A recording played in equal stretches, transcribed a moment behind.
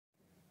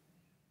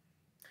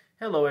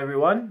Hello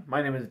everyone,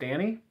 my name is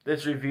Danny.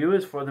 This review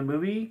is for the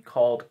movie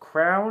called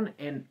Crown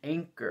and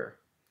Anchor.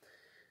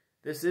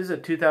 This is a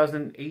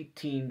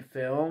 2018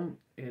 film.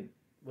 It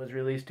was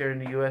released here in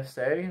the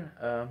USA.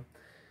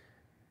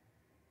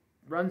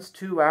 Runs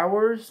 2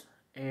 hours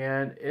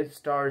and it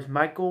stars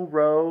Michael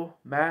Rowe,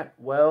 Matt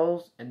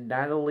Wells, and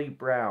Natalie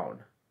Brown.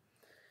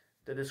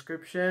 The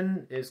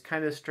description is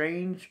kind of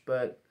strange,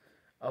 but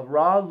a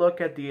raw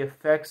look at the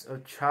effects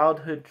of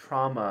childhood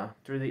trauma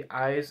through the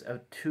eyes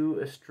of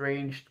two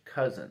estranged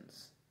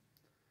cousins.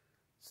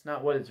 It's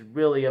not what it's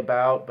really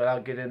about, but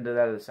I'll get into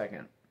that in a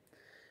second.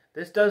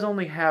 This does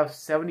only have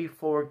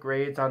 74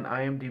 grades on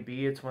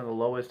IMDb. It's one of the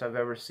lowest I've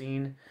ever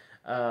seen.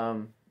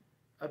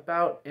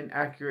 About an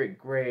accurate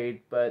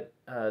grade, but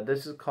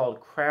this is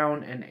called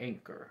Crown and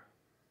Anchor.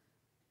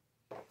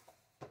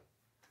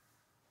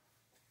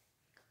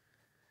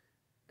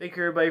 Thank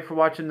you everybody for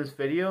watching this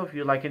video. If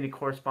you'd like any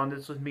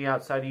correspondence with me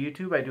outside of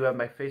YouTube, I do have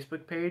my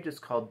Facebook page. It's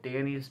called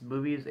Danny's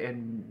Movies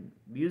and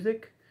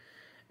Music.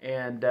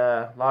 And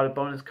a lot of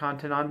bonus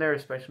content on there,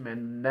 especially my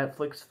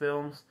Netflix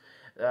films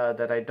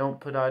that I don't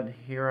put on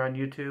here on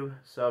YouTube.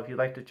 So if you'd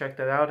like to check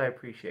that out, I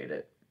appreciate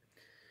it.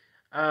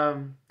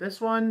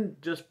 This one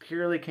just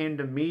purely came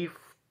to me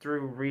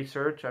through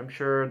research. I'm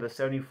sure the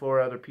 74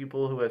 other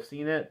people who have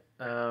seen it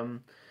have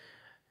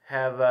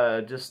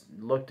just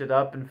looked it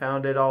up and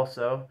found it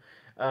also.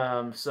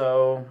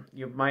 So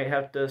you might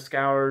have to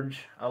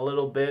scourge a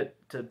little bit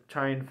to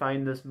try and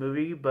find this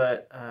movie,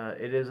 but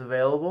it is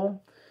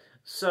available.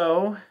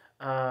 So,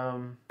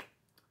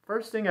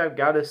 first thing I've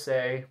got to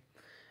say,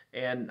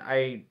 and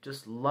I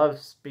just love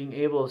being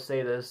able to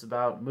say this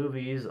about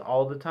movies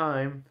all the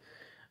time,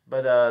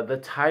 but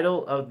the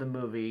title of the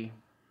movie,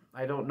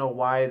 I don't know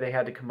why they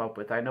had to come up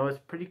with. I know it's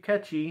pretty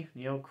catchy,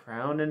 you know,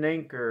 Crown and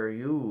Anchor,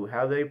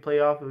 how they play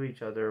off of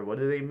each other, what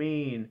do they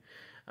mean?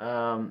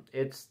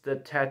 It's the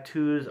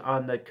tattoos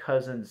on the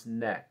cousins'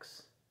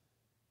 necks.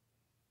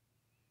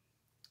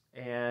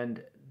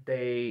 And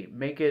they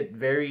make it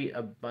very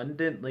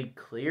abundantly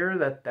clear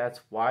that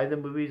that's why the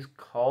movie's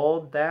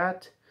called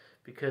that.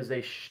 Because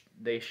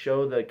they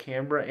show the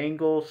camera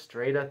angle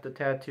straight at the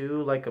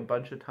tattoo like a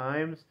bunch of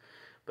times.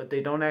 But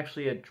they don't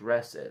actually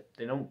address it.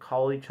 They don't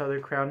call each other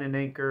Crown and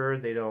Anchor.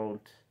 They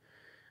don't,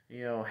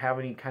 have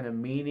any kind of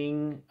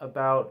meaning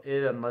about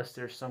it unless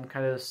there's some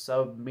kind of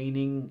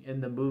sub-meaning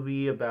in the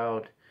movie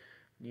about,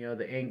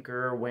 the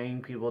anchor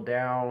weighing people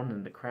down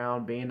and the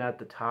crown being at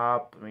the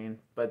top.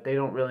 But they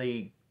don't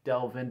really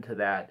delve into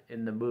that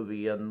in the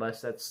movie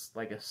unless that's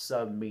like a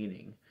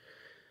sub-meaning.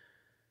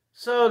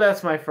 So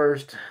that's my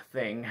first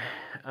thing.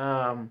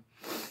 I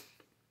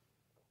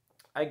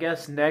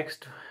guess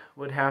next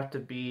would have to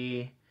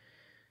be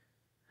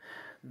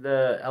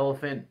the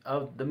elephant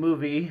of the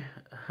movie.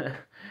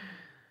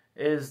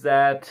 Is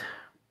that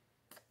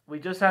we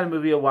just had a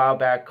movie a while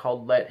back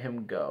called Let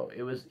Him Go.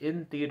 It was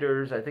in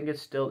theaters. I think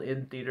it's still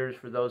in theaters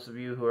for those of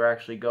you who are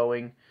actually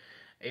going.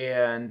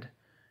 And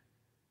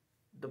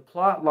the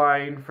plot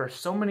line for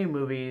so many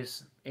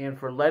movies, and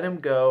for Let Him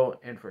Go,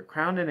 and for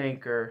Crown and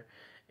Anchor,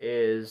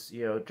 is,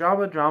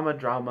 drama, drama,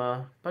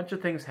 drama. A bunch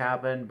of things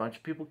happen. A bunch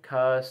of people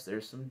cuss.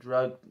 There's some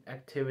drug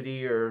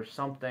activity or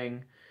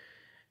something.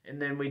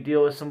 And then we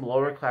deal with some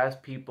lower class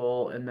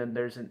people. And then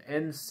there's an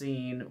end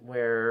scene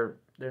where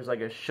there's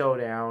like a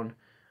showdown,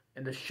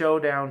 and the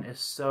showdown is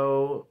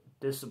so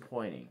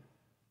disappointing.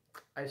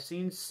 I've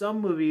seen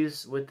some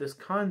movies with this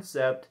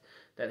concept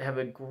that have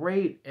a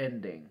great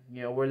ending,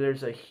 where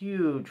there's a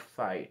huge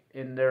fight,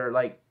 and they're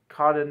like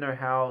caught in their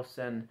house,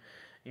 and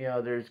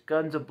there's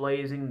guns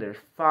a-blazing, there's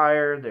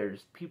fire,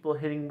 there's people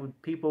hitting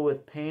people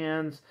with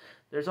pans,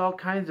 there's all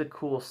kinds of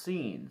cool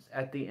scenes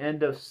at the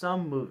end of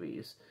some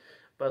movies.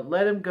 But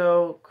Let Him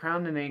Go,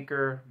 Crown and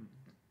Anchor,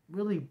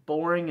 really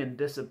boring and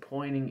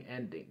disappointing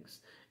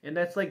endings. And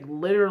that's like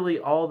literally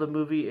all the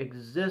movie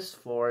exists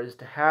for, is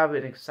to have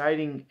an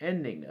exciting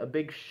ending, a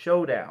big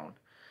showdown.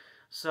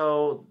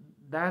 So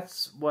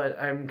that's what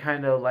I'm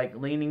kind of like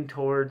leaning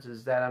towards,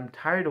 is that I'm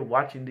tired of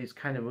watching these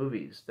kind of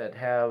movies that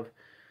have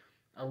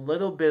a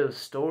little bit of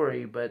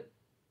story but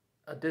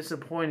a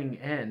disappointing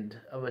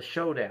end of a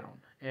showdown.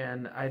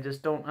 And I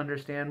just don't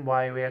understand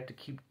why we have to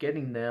keep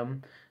getting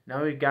them.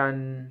 Now we've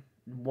gotten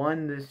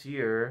one this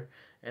year,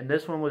 and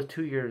this one was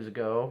 2 years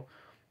ago.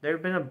 There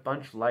have been a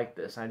bunch like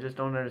this. I just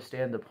don't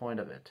understand the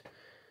point of it.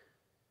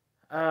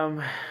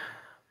 I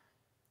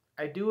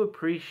do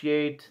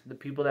appreciate the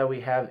people that we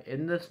have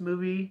in this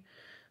movie.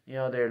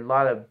 There are a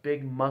lot of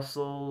big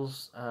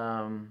muscles,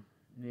 a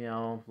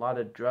lot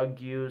of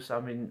drug use.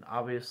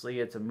 Obviously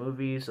it's a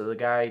movie, so the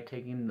guy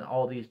taking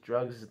all these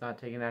drugs is not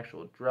taking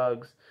actual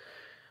drugs.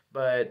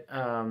 But,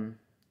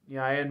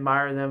 I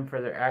admire them for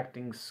their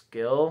acting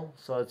skill,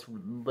 so it's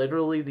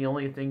literally the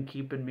only thing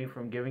keeping me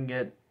from giving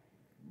it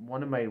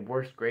one of my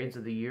worst grades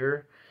of the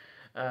year.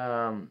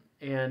 That's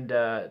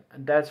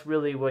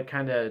really what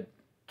kind of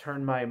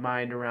turned my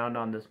mind around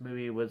on this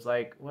movie, was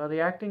like, well,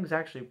 the acting's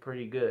actually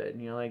pretty good.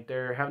 Like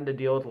they're having to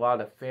deal with a lot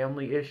of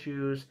family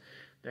issues.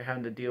 They're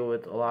having to deal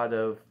with a lot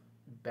of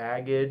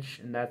baggage,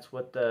 and that's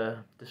what the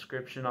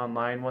description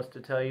online wants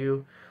to tell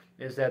you,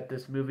 is that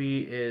this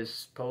movie is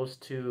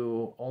supposed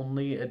to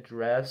only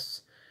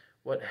address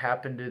what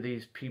happened to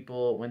these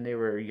people when they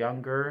were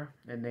younger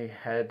and they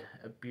had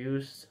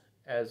abuse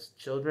as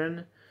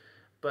children.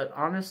 But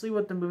honestly,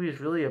 what the movie is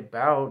really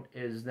about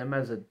is them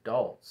as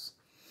adults.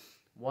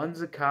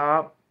 One's a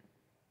cop,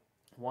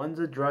 one's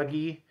a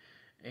druggie,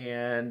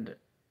 and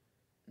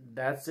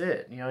that's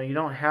it. You know, you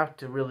don't have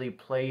to really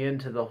play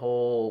into the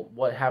whole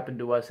what happened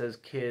to us as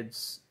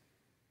kids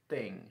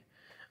thing.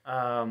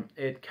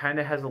 It kind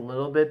of has a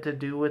little bit to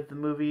do with the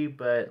movie,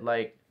 but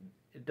like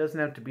it doesn't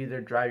have to be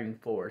their driving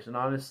force. And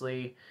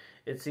honestly,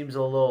 it seems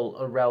a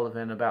little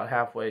irrelevant about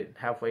halfway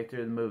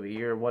through the movie.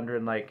 You're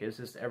wondering like, is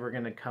this ever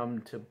going to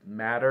come to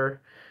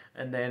matter?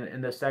 And then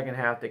in the second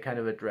half, they kind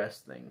of address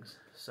things.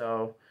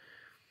 So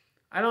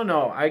I don't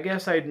know. I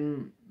guess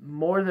I'm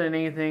more than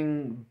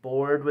anything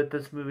bored with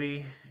this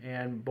movie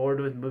and bored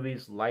with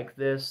movies like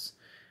this.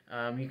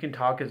 You can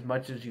talk as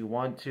much as you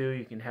want to.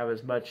 You can have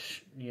as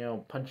much,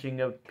 punching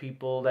of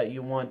people that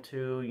you want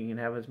to. You can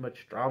have as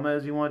much drama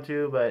as you want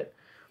to, but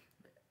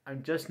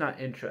I'm just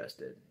not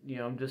interested.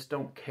 I just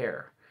don't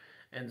care.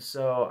 And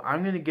so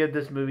I'm going to give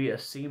this movie a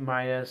C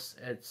minus.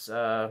 It's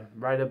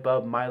right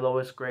above my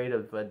lowest grade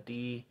of a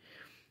D.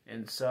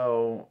 And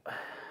so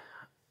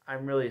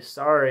I'm really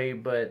sorry,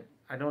 but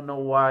I don't know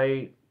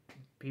why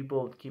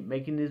people keep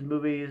making these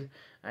movies.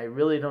 I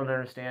really don't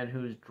understand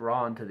who's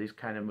drawn to these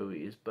kind of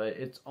movies, but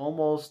it's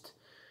almost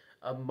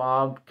a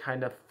mob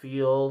kind of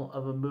feel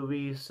of a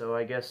movie, so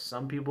I guess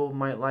some people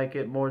might like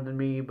it more than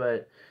me,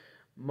 but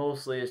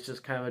mostly it's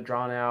just kind of a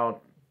drawn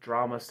out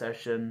drama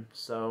session.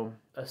 So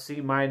a C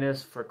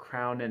minus for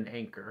Crown and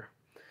Anchor.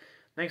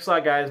 Thanks a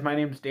lot, guys. My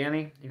name's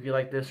Danny. If you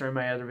like this or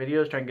my other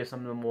videos, try and get some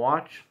of them to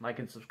watch. Like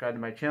and subscribe to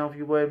my channel if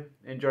you would.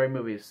 Enjoy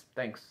movies.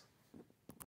 Thanks.